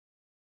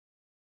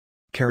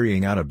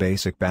Carrying out a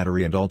basic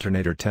battery and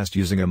alternator test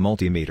using a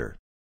multimeter.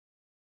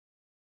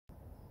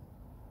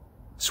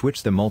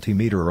 Switch the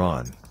multimeter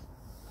on.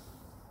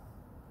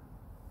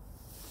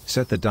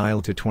 Set the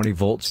dial to 20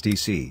 volts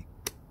DC.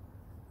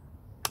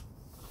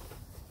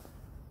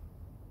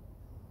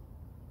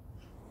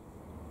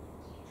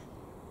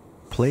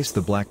 Place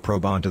the black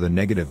probe onto the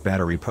negative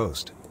battery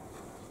post.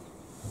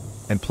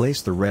 And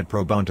place the red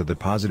probe onto the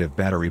positive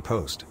battery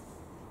post.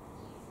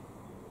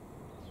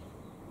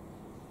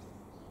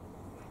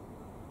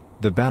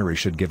 The battery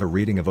should give a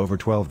reading of over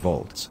 12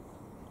 volts.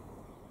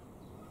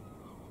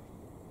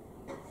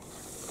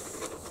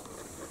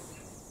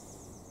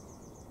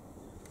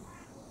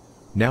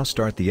 Now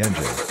start the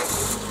engine.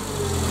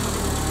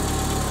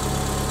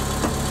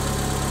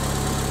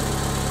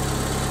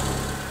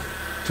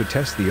 To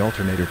test the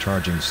alternator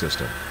charging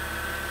system.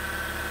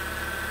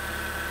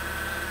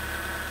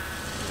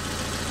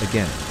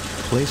 Again,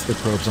 place the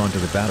probes onto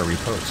the battery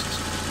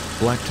posts,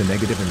 black to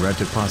negative and red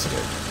to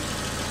positive.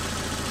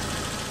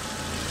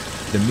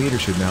 The meter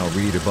should now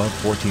read above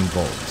 14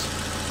 volts.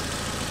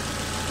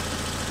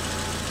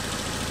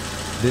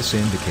 This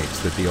indicates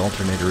that the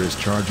alternator is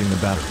charging the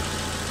battery.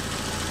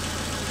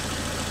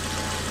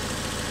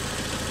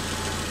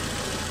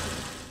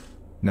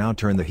 Now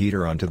turn the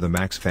heater on to the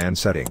max fan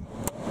setting.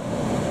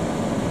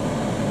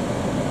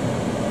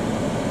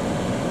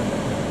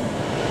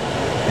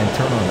 And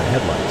turn on the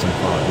headlights and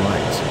fog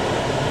lights.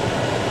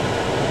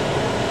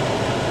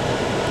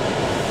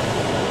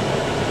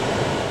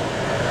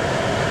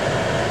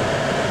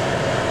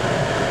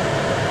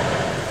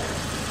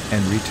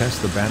 And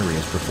retest the battery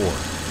as before.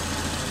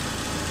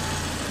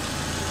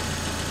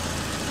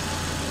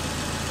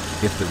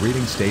 If the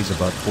reading stays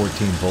above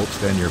 14 volts,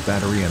 then your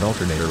battery and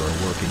alternator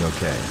are working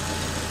okay.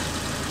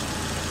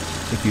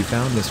 If you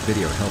found this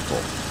video helpful,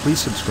 please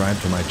subscribe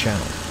to my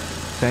channel.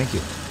 Thank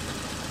you.